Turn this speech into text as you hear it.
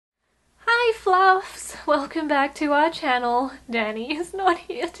Fluffs! Welcome back to our channel. Danny is not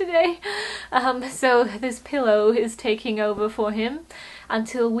here today, so this pillow is taking over for him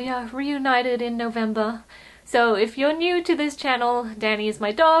until we are reunited in November. So if you're new to this channel, Danny is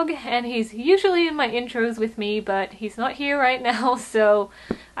my dog and he's usually in my intros with me, but he's not here right now, so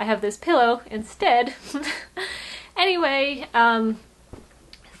I have this pillow instead. Anyway,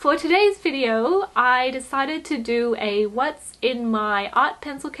 for today's video, I decided to do a what's in my art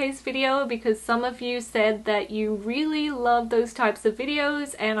pencil case video because some of you said that you really love those types of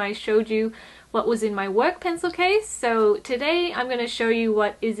videos and I showed you what was in my work pencil case. So today I'm going to show you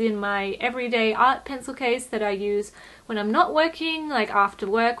what is in my everyday art pencil case that I use when I'm not working, like after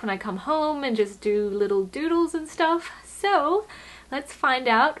work when I come home and just do little doodles and stuff. So let's find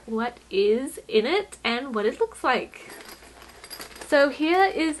out what is in it and what it looks like. So here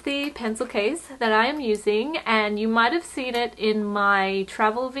is the pencil case that I am using, and you might have seen it in my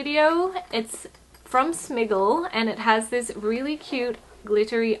travel video. It's from Smiggle and it has this really cute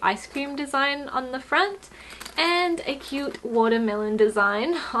glittery ice cream design on the front and a cute watermelon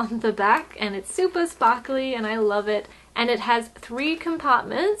design on the back, and it's super sparkly and I love it. And it has 3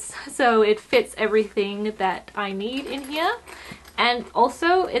 compartments, so it fits everything that I need in here. And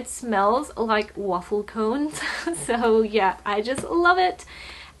also it smells like waffle cones, so yeah, I just love it.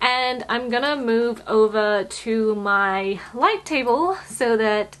 And I'm gonna move over to my light table so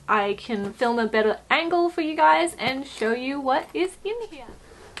that I can film a better angle for you guys and show you what is in here.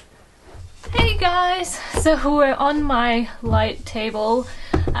 Hey guys, so we're on my light table.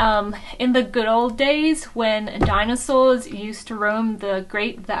 In the good old days when dinosaurs used to roam the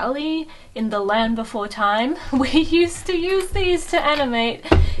Great Valley in the land before time, we used to use these to animate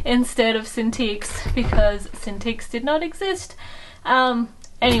instead of Cintiqs because Cintiqs did not exist.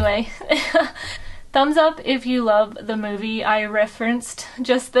 Anyway, thumbs up if you love the movie I referenced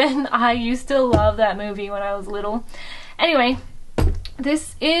just then. I used to love that movie when I was little. Anyway,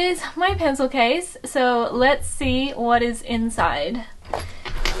 this is my pencil case, so let's see what is inside.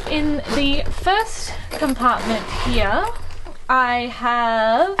 In the first compartment here, I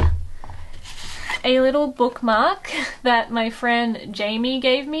have a little bookmark that my friend Jamie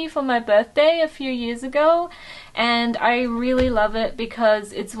gave me for my birthday a few years ago, and I really love it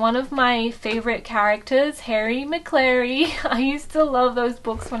because it's one of my favorite characters, Harry McClary. I used to love those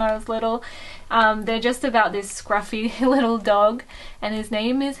books when I was little. They're just about this scruffy little dog and his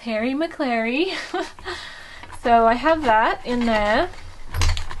name is Harry McClary. So I have that in there.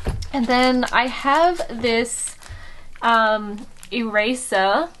 And then I have this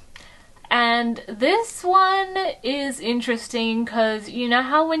eraser, and this one is interesting because you know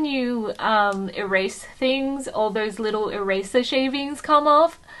how when you erase things, all those little eraser shavings come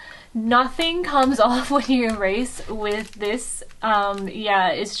off? Nothing comes off when you erase with this. Yeah,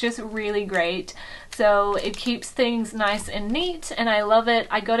 it's just really great. So it keeps things nice and neat and I love it.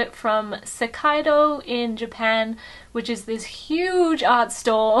 I got it from Scotia in Japan, which is this huge art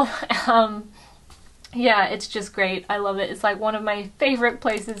store. Yeah, it's just great. I love it. It's like one of my favorite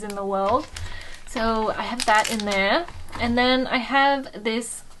places in the world. So I have that in there. And then I have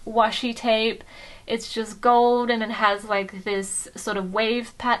this washi tape. It's just gold and it has like this sort of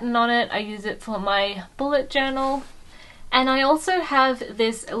wave pattern on it. I use it for my bullet journal. And I also have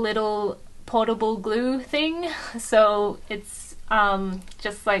this little portable glue thing, so it's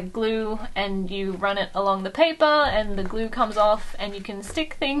just like glue and you run it along the paper and the glue comes off and you can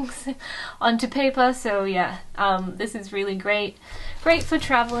stick things onto paper. So yeah, this is really great for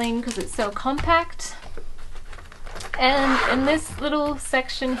traveling because it's so compact. And in this little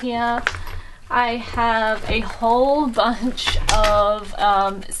section here I have a whole bunch of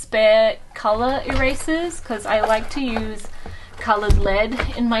spare color erasers because I like to use colored lead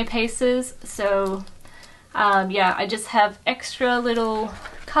in my paces. So yeah, I just have extra little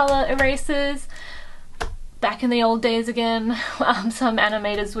color erasers. Back in the old days again, some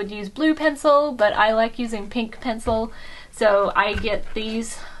animators would use blue pencil, but I like using pink pencil, so I get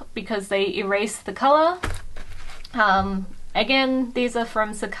these because they erase the color. Again, these are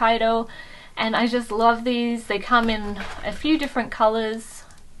from Scotia and I just love these. They come in a few different colors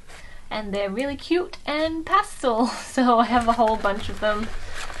and they're really cute and pastel, so I have a whole bunch of them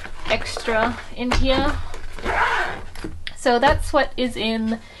extra in here. So that's what is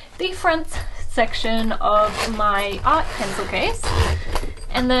in the front section of my art pencil case.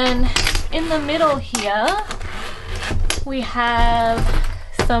 And then in the middle here we have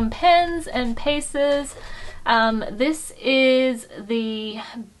some pens and paces. This is the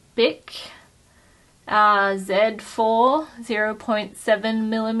Bic Z4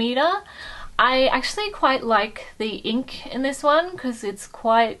 0.7mm. I actually quite like the ink in this one because it's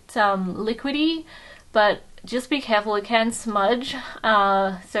quite liquidy, but just be careful, it can smudge.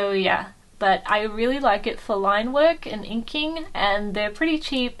 So yeah, but I really like it for line work and inking, and they're pretty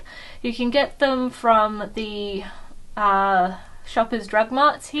cheap. You can get them from the Shoppers Drug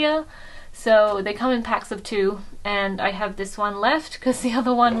Marts here. So they come in packs of 2, and I have this one left because the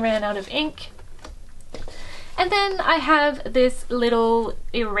other one ran out of ink. And then I have this little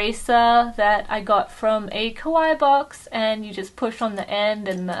eraser that I got from a kawaii box, and you just push on the end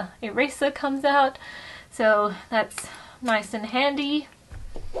and the eraser comes out. So that's nice and handy.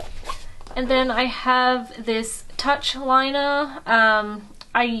 And then I have this touch liner.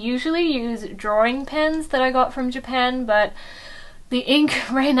 I usually use drawing pens that I got from Japan, but the ink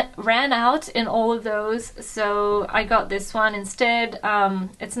ran out in all of those, so I got this one instead.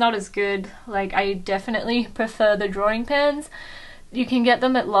 It's not as good. Like, I definitely prefer the drawing pens. You can get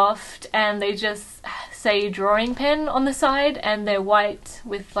them at Loft, and they just say drawing pen on the side, and they're white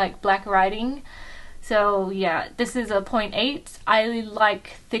with like black writing. So yeah, this is a 0.8. I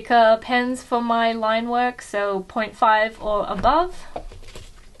like thicker pens for my line work, so 0.5 or above.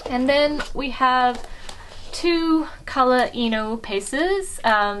 And then we have 2 color Eno paces.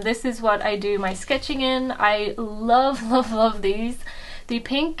 This is what I do my sketching in. I love these. The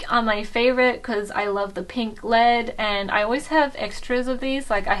pink are my favorite because I love the pink lead, and I always have extras of these.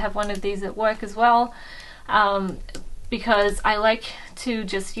 Like, I have one of these at work as well, because I like to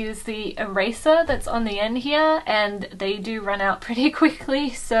just use the eraser that's on the end here, and they do run out pretty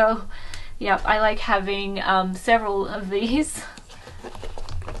quickly. So yep, I like having several of these.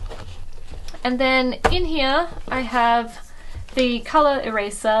 And then in here I have the color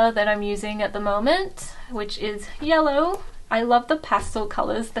eraser that I'm using at the moment, which is yellow. I love the pastel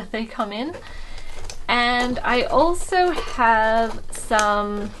colors that they come in. And I also have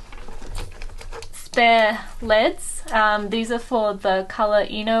some spare leads. These are for the color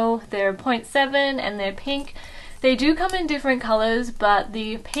Eno. They're 0.7 and they're pink. They do come in different colors, but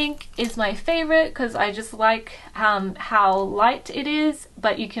the pink is my favorite because I just like how light it is,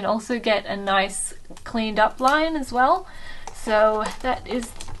 but you can also get a nice cleaned up line as well. So that is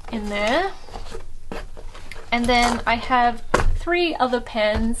in there. And then I have 3 other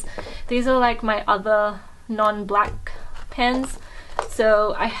pens. These are like my other non-black pens.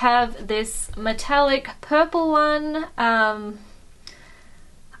 So I have this metallic purple one.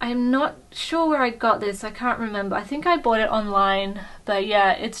 I'm not sure where I got this, I can't remember. I think I bought it online, but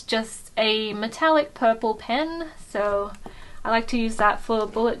yeah, it's just a metallic purple pen, so I like to use that for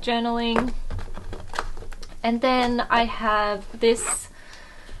bullet journaling. And then I have this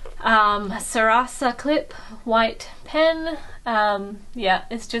Sarasa Clip white pen. Yeah,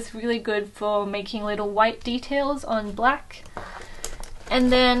 it's just really good for making little white details on black.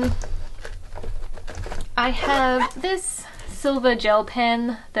 And then I have this silver gel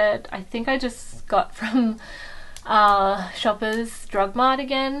pen that I think I just got from Shoppers Drug Mart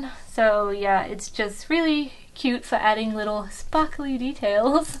again. So yeah, it's just really cute for adding little sparkly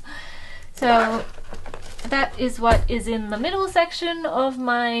details. So that is what is in the middle section of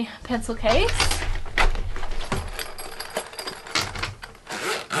my pencil case.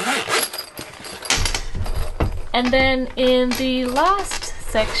 And then in the last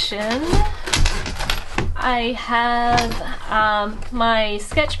section I have my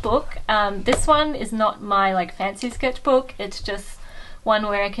sketchbook. This one is not my like fancy sketchbook, it's just one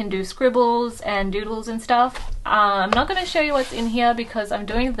where I can do scribbles and doodles and stuff. I'm not going to show you what's in here because I'm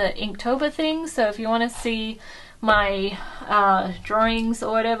doing the Inktober thing, so if you want to see my drawings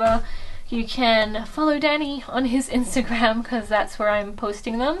or whatever, you can follow Danny on his Instagram because that's where I'm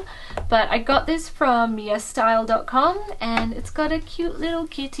posting them. But I got this from yesstyle.com and it's got a cute little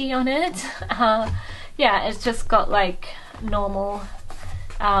kitty on it. Yeah, it's just got like normal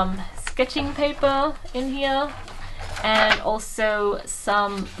sketching paper in here, and also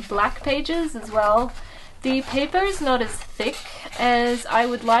some black pages as well. The paper is not as thick as I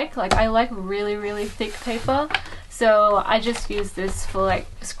would like I like really thick paper, so I just use this for like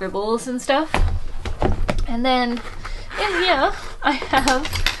scribbles and stuff. And then in here I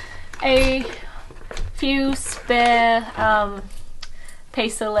have a few spare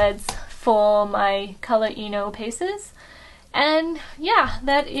pacer leads for my color Eno paces. And yeah,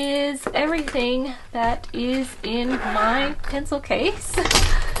 that is everything that is in my pencil case.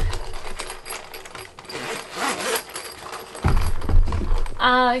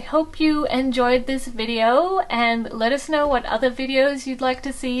 I hope you enjoyed this video, and let us know what other videos you'd like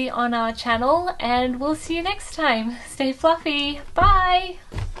to see on our channel, and we'll see you next time. Stay fluffy. Bye!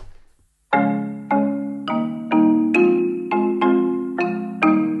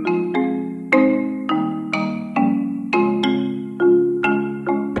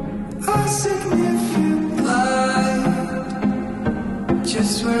 a significant light,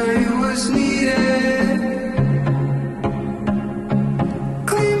 just where it was needed.